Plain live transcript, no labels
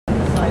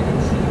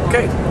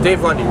Okay,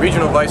 Dave Lundy,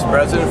 Regional Vice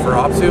President for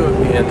OPSEU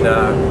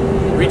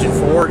in Region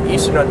 4,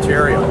 Eastern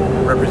Ontario,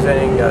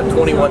 representing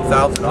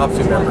 21,000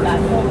 OPSEU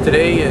members.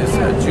 Today is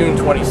June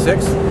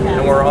 26th,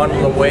 and we're on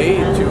the way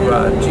to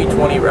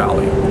G20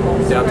 Rally,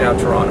 downtown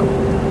Toronto.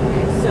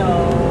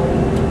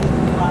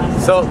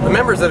 So the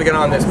members that get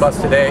on this bus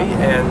today,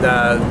 and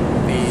the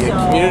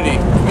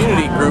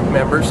community group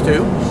members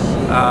too,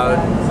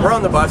 we're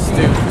on the bus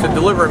to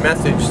deliver a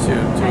message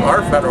to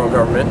our federal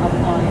government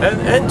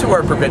and to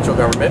our provincial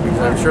government, because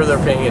I'm sure they're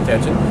paying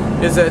attention,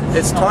 is that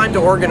it's time to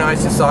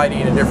organize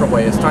society in a different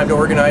way. It's time to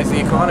organize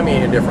the economy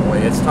in a different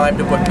way. It's time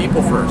to put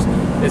people first.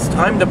 It's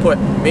time to put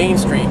Main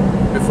Street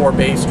before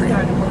Bay Street.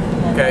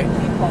 Okay?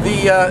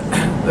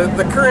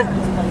 The current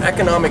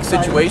economic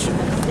situation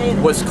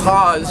was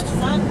caused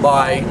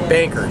by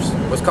bankers,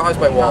 was caused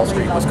by Wall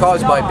Street, was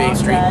caused by Bay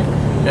Street.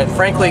 And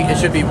frankly, it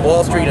should be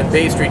Wall Street and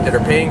Bay Street that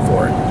are paying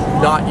for it,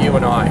 not you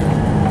and I.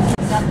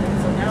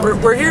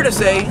 We're here to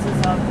say,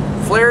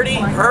 Flaherty,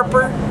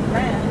 Harper,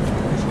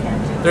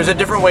 there's a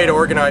different way to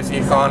organize the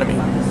economy.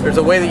 There's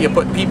a way that you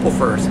put people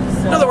first.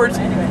 In other words,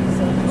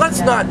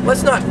 let's not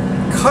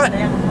cut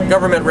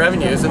government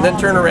revenues and then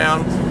turn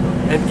around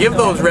and give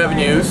those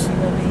revenues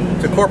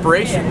to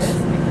corporations.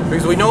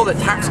 Because we know that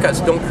tax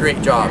cuts don't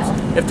create jobs.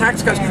 If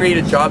tax cuts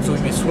created jobs,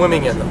 we'd be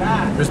swimming in them.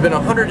 There's been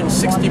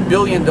 $160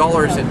 billion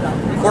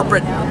in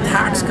corporate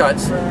tax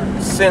cuts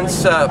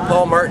since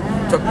Paul Martin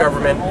took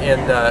government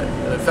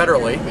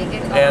federally,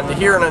 and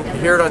here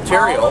in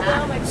Ontario,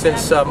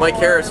 since Mike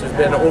Harris, has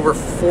been over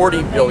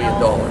 $40 billion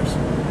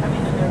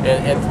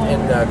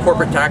in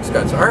corporate tax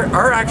cuts.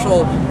 Our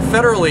actual,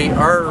 federally,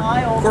 our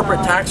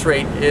corporate tax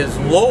rate is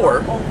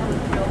lower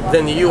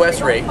than the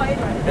US rate,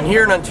 and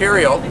here in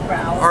Ontario,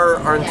 our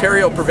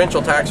Ontario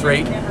provincial tax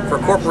rate for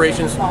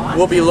corporations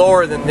will be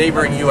lower than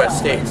neighboring US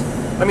states.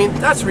 I mean,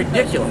 that's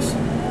ridiculous.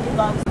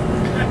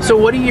 So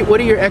what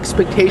are your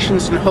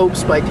expectations and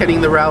hopes by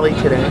attending the rally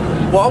today?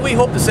 Well, we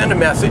hope to send a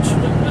message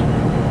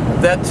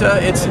that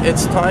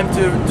it's time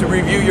to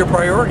review your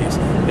priorities.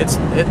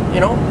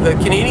 You know, the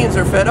Canadians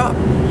are fed up.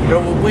 You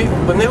know,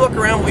 when they look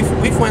around,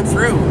 we've went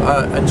through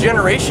a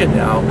generation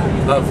now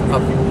of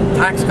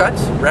tax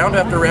cuts, round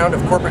after round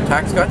of corporate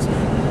tax cuts,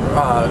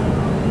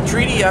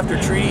 treaty after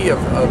treaty of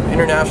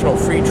international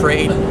free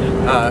trade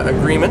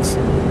agreements,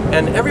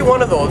 and every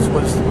one of those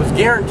was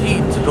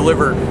guaranteed to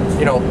deliver,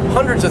 you know,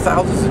 hundreds of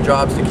thousands of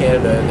jobs to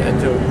Canada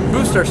and to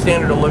boost our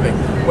standard of living.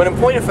 When in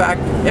point of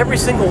fact, every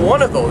single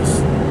one of those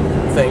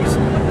things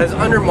has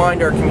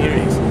undermined our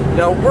communities.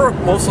 Now we're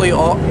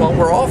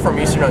we're all from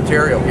Eastern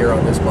Ontario here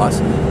on this bus,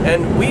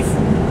 and we've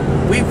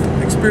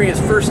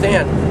experienced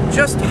firsthand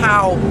just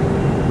how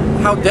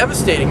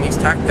devastating these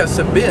tax cuts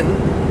have been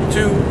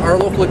to our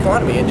local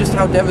economy, and just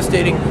how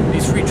devastating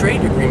these free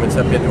trade agreements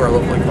have been to our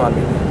local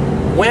economy.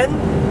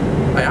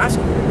 I asked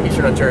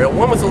Eastern Ontario,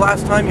 when was the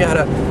last time you had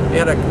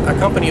a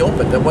company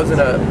open that wasn't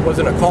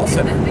a call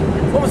center?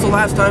 When was the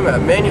last time a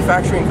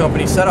manufacturing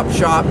company set up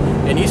shop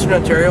in Eastern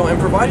Ontario and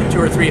provided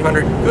 200 or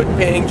 300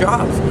 good-paying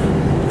jobs?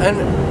 And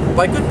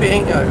by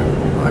good-paying,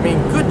 I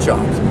mean good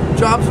jobs.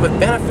 Jobs with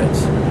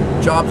benefits.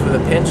 Jobs with a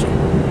pension.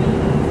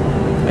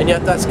 And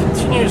yet that's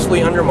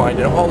continuously undermined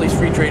in all these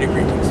free trade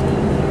agreements.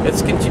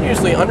 It's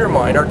continuously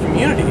undermined our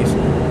communities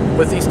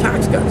with these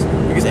tax cuts.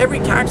 Because every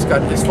tax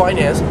cut is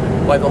financed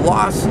by the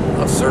loss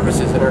of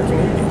services in our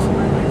communities.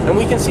 And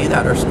we can see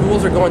that. Our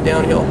schools are going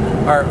downhill.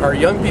 Our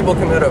young people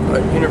come out of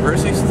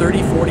universities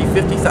 $30,000,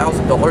 $40,000,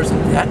 $50,000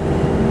 in debt.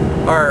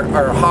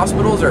 Our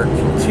hospitals are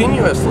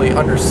continuously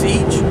under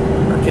siege,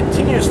 are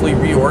continuously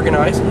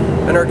reorganized,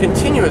 and are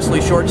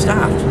continuously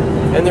short-staffed.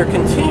 And they're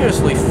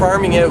continuously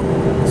farming out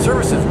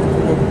services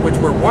which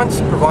were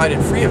once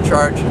provided free of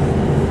charge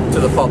to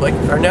the public,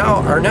 are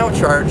now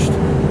charged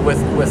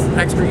with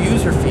extra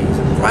user fees,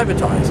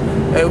 privatized,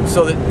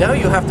 so that now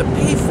you have to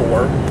pay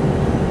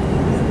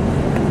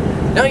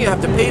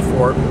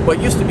for what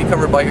used to be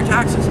covered by your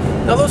taxes.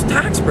 Now those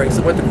tax breaks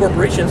that went to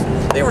corporations,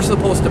 they were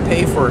supposed to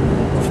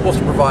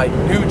provide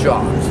new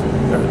jobs.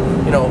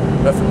 You know,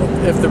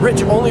 if the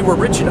rich only were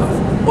rich enough,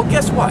 well,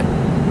 guess what?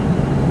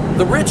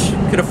 The rich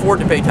could afford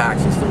to pay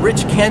taxes. The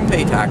rich can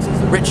pay taxes.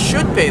 The rich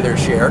should pay their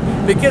share,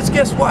 because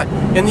guess what?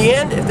 In the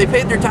end, if they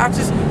paid their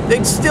taxes,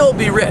 they'd still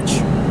be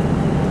rich.